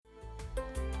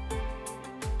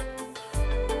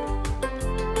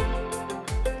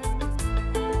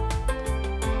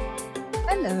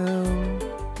Hello,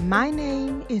 my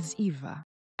name is Eva,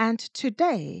 and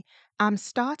today I'm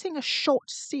starting a short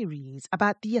series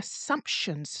about the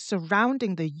assumptions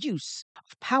surrounding the use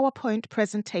of PowerPoint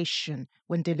presentation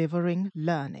when delivering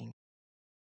learning.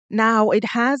 Now, it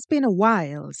has been a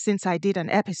while since I did an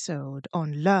episode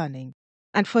on learning,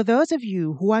 and for those of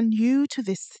you who are new to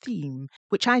this theme,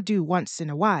 which I do once in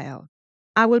a while,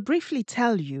 I will briefly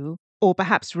tell you, or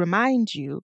perhaps remind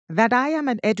you, that I am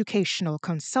an educational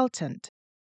consultant.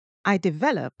 I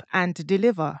develop and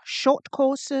deliver short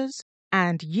courses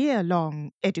and year-long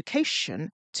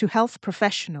education to health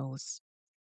professionals.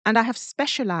 And I have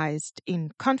specialized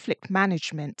in conflict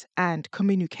management and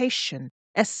communication,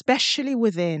 especially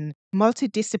within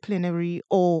multidisciplinary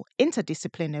or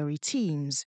interdisciplinary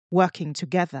teams working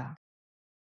together.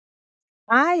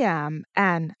 I am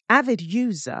an avid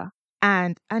user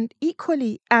and an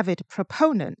equally avid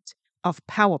proponent of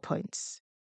PowerPoints.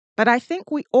 But I think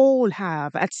we all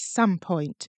have, at some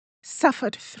point,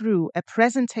 suffered through a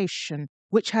presentation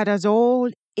which had us all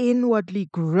inwardly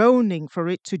groaning for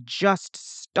it to just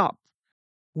stop.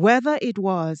 Whether it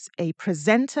was a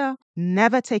presenter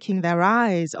never taking their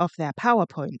eyes off their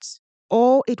PowerPoints,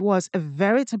 or it was a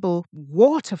veritable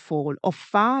waterfall of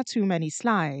far too many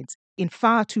slides in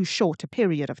far too short a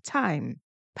period of time,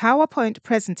 PowerPoint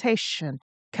presentation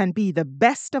can be the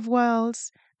best of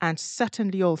worlds and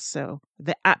certainly also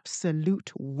the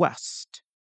absolute worst.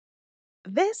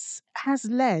 This has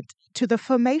led to the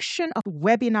formation of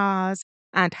webinars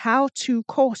and how-to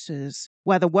courses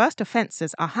where the worst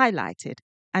offenses are highlighted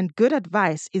and good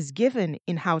advice is given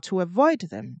in how to avoid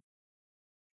them.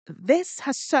 This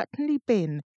has certainly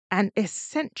been an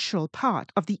essential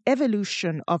part of the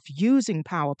evolution of using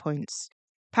PowerPoints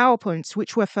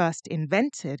which were first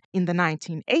invented in the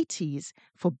 1980s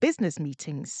for business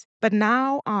meetings, but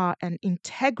now are an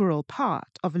integral part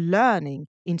of learning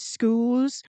in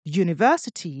schools,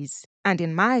 universities, and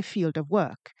in my field of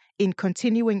work, in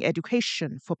continuing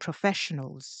education for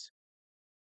professionals.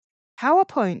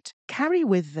 PowerPoint carry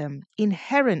with them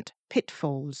inherent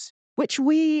pitfalls, which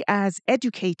we as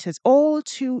educators all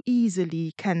too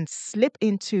easily can slip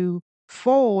into,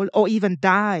 fall, or even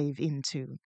dive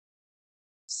into.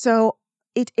 So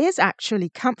it is actually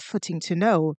comforting to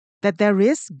know that there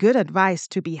is good advice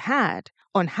to be had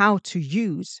on how to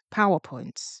use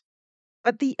PowerPoints.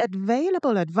 But the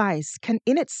available advice can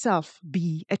in itself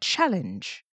be a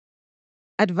challenge.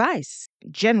 Advice,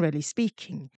 generally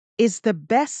speaking, is the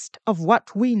best of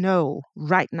what we know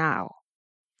right now,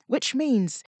 which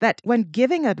means that when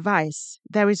giving advice,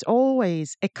 there is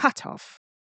always a cutoff.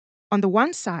 On the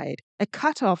one side, a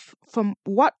cutoff from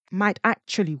what might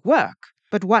actually work,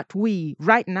 but what we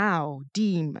right now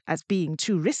deem as being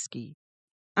too risky.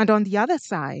 And on the other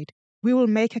side, we will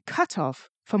make a cutoff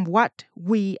from what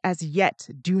we as yet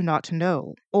do not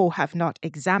know or have not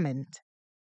examined.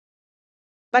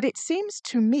 But it seems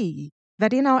to me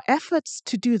that in our efforts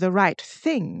to do the right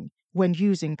thing when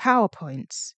using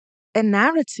PowerPoints, a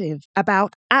narrative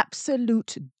about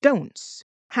absolute don'ts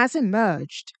has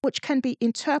emerged which can be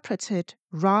interpreted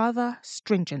rather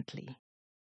stringently.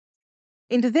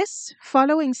 In this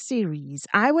following series,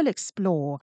 I will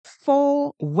explore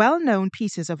 4 well-known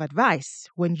pieces of advice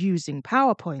when using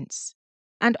PowerPoints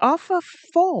and offer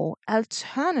 4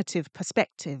 alternative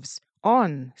perspectives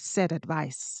on said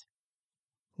advice.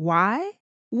 Why?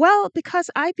 Well, because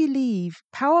I believe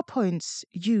PowerPoints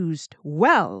used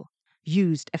well,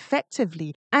 used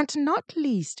effectively, and not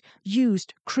least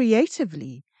used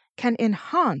creatively, can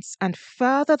enhance and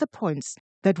further the points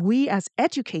that we as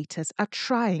educators are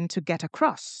trying to get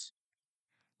across.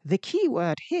 The key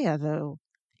word here, though,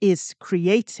 is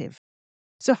creative.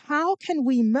 So how can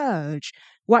we merge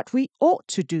what we ought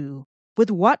to do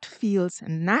with what feels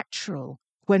natural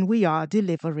when we are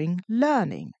delivering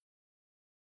learning?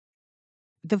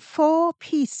 The 4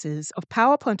 pieces of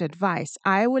PowerPoint advice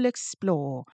I will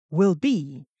explore will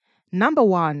be: number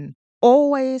 1,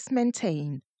 always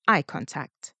maintain eye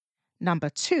contact.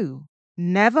 Number 2,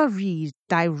 never read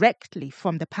directly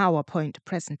from the PowerPoint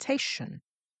presentation.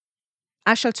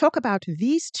 I shall talk about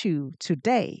these 2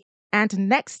 today, and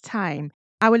next time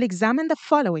I will examine the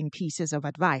following pieces of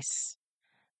advice.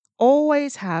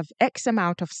 Always have X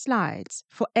amount of slides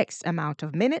for X amount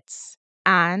of minutes,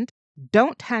 and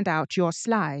don't hand out your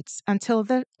slides until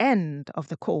the end of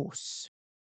the course.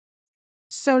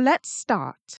 So let's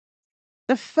start.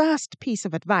 The first piece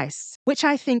of advice, which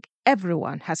I think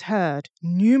everyone has heard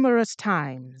numerous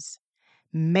times: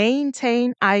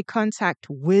 maintain eye contact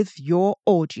with your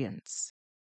audience.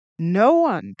 No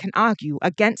one can argue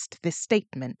against this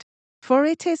statement, for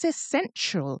it is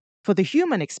essential for the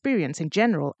human experience in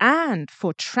general and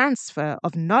for transfer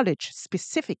of knowledge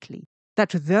specifically,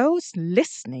 that those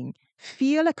listening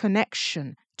feel a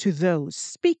connection to those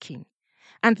speaking.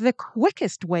 And the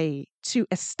quickest way to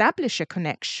establish a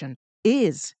connection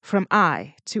is from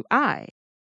eye to eye.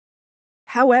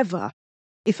 However,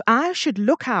 if I should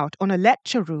look out on a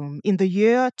lecture room in the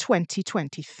year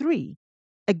 2023,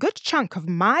 a good chunk of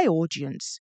my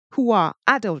audience, who are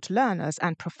adult learners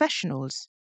and professionals,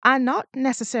 are not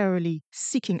necessarily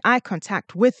seeking eye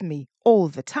contact with me all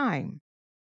the time.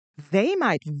 They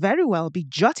might very well be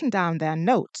jotting down their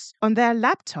notes on their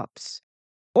laptops,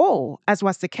 or, as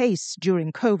was the case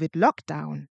during COVID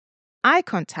lockdown, eye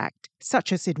contact,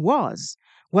 such as it was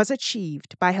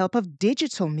achieved by help of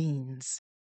digital means.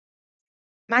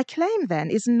 My claim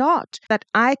then is not that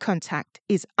eye contact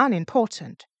is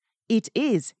unimportant. It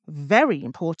is very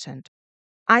important.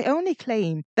 I only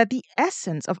claim that the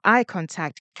essence of eye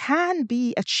contact can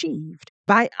be achieved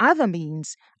by other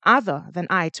means other than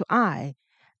eye to eye,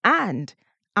 and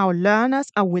our learners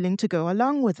are willing to go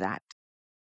along with that.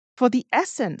 For the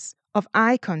essence of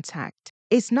eye contact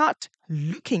is not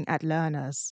looking at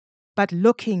learners, but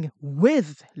looking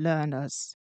with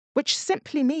learners, which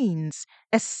simply means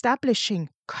establishing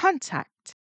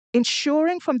contact,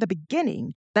 ensuring from the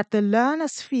beginning that the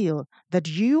learners feel that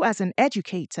you as an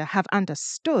educator have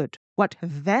understood what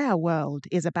their world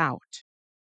is about.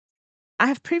 I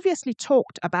have previously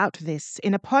talked about this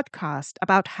in a podcast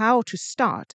about how to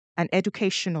start an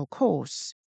educational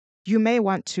course. You may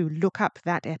want to look up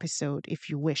that episode if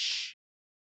you wish.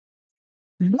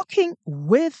 Looking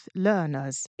with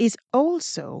learners is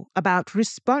also about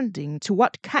responding to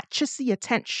what catches the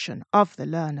attention of the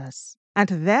learners, and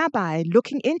thereby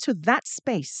looking into that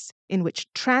space in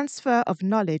which transfer of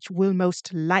knowledge will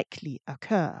most likely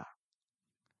occur.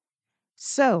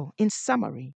 So, in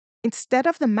summary, instead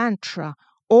of the mantra,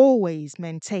 always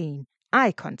maintain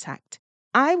eye contact,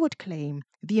 I would claim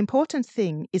the important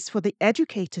thing is for the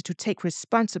educator to take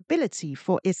responsibility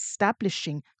for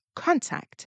establishing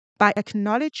contact by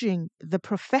acknowledging the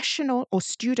professional or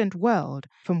student world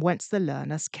from whence the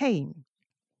learners came.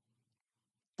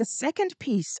 The second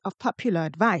piece of popular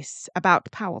advice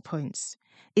about PowerPoints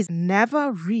is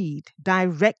never read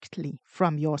directly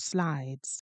from your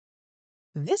slides.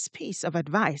 This piece of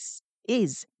advice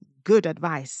is good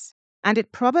advice, and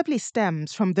it probably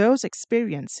stems from those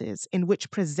experiences in which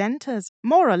presenters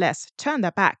more or less turn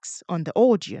their backs on the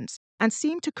audience and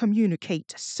seem to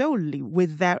communicate solely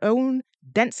with their own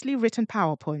densely written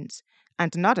PowerPoints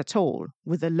and not at all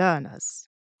with the learners,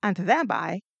 and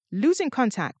thereby losing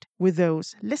contact with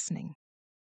those listening.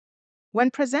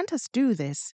 When presenters do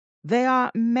this, they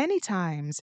are many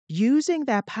times using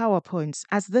their PowerPoints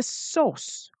as the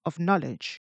source of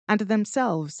knowledge and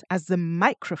themselves as the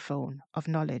microphone of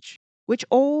knowledge, which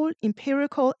all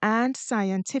empirical and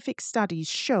scientific studies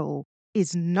show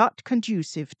is not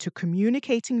conducive to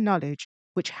communicating knowledge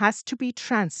which has to be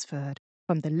transferred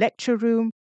from the lecture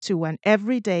room to an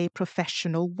everyday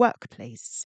professional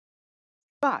workplace.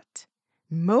 But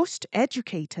most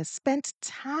educators spend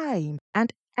time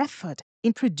and effort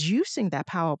in producing their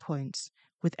PowerPoints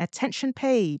with attention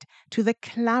paid to the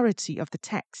clarity of the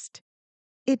text.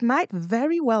 It might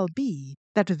very well be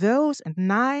that those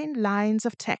 9 lines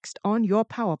of text on your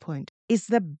PowerPoint is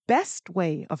the best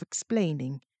way of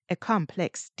explaining a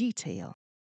complex detail.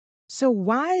 So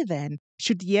why then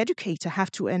should the educator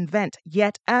have to invent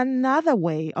yet another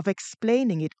way of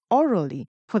explaining it orally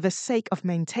for the sake of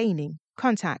maintaining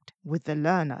contact with the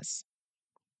learners?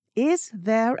 Is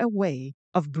there a way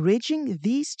of bridging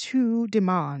these two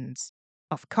demands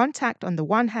of contact on the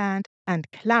one hand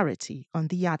and clarity on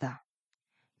the other?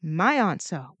 My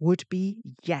answer would be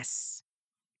yes.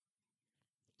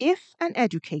 If an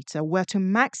educator were to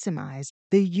maximize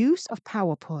the use of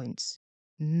PowerPoints,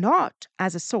 not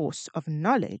as a source of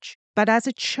knowledge, but as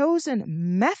a chosen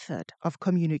method of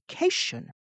communication,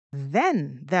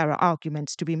 then there are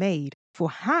arguments to be made for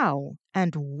how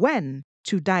and when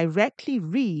to directly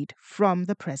read from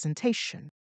the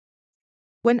presentation.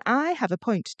 When I have a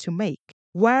point to make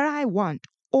where I want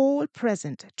all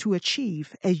present to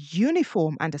achieve a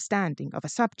uniform understanding of a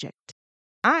subject,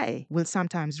 I will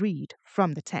sometimes read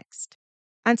from the text.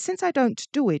 And since I don't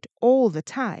do it all the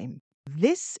time,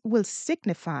 this will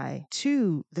signify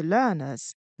to the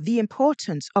learners the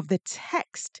importance of the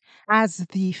text as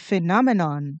the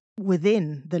phenomenon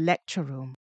within the lecture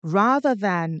room, rather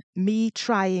than me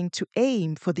trying to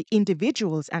aim for the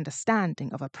individual's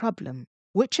understanding of a problem,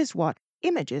 which is what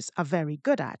images are very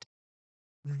good at.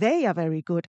 They are very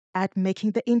good at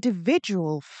making the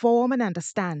individual form an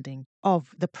understanding of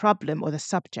the problem or the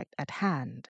subject at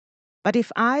hand. But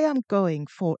if I am going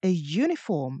for a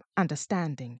uniform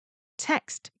understanding,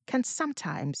 text can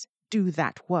sometimes do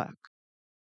that work.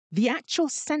 The actual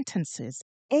sentences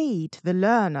aid the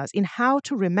learners in how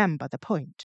to remember the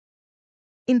point.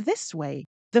 In this way,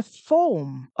 the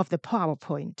form of the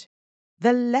PowerPoint,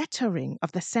 the lettering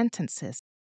of the sentences,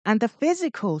 and the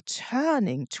physical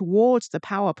turning towards the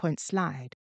PowerPoint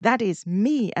slide, that is,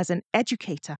 me as an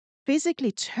educator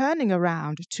physically turning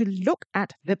around to look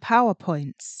at the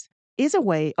PowerPoints, is a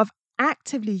way of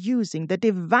actively using the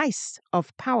device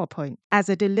of PowerPoint as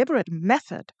a deliberate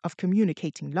method of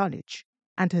communicating knowledge.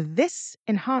 And this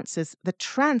enhances the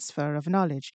transfer of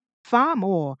knowledge far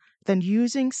more than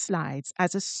using slides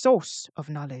as a source of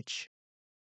knowledge.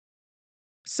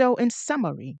 So, in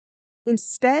summary,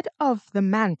 instead of the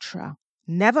mantra,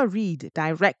 never read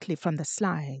directly from the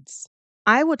slides,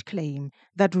 I would claim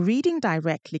that reading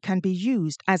directly can be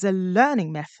used as a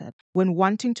learning method when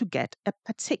wanting to get a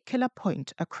particular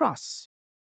point across.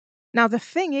 Now, the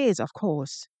thing is, of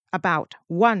course, about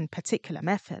one particular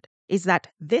method is that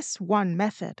this one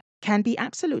method can be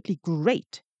absolutely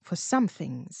great for some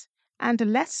things and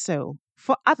less so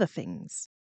for other things.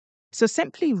 So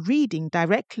simply reading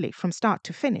directly from start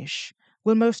to finish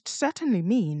will most certainly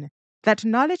mean that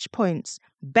knowledge points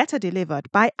better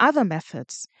delivered by other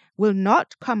methods will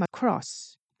not come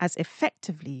across as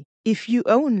effectively if you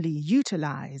only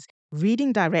utilize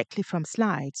reading directly from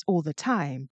slides all the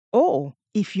time, or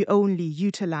if you only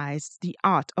utilize the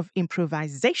art of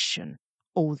improvisation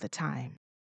all the time.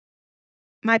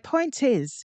 My point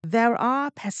is, there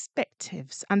are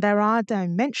perspectives and there are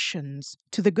dimensions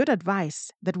to the good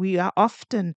advice that we are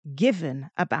often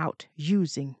given about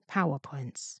using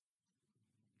PowerPoints.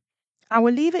 I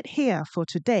will leave it here for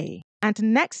today, and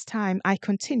next time I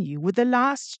continue with the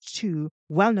last two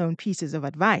well-known pieces of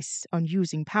advice on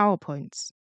using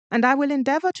PowerPoints, and I will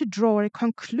endeavor to draw a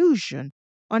conclusion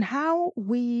on how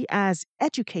we as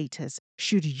educators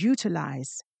should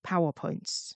utilize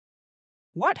PowerPoints.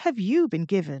 What have you been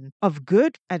given of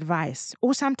good advice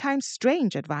or sometimes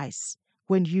strange advice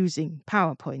when using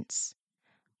PowerPoints?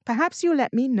 Perhaps you'll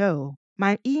let me know.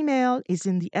 My email is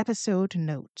in the episode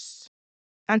notes.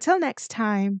 Until next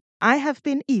time, I have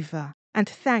been Eva, and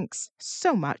thanks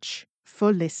so much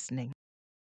for listening.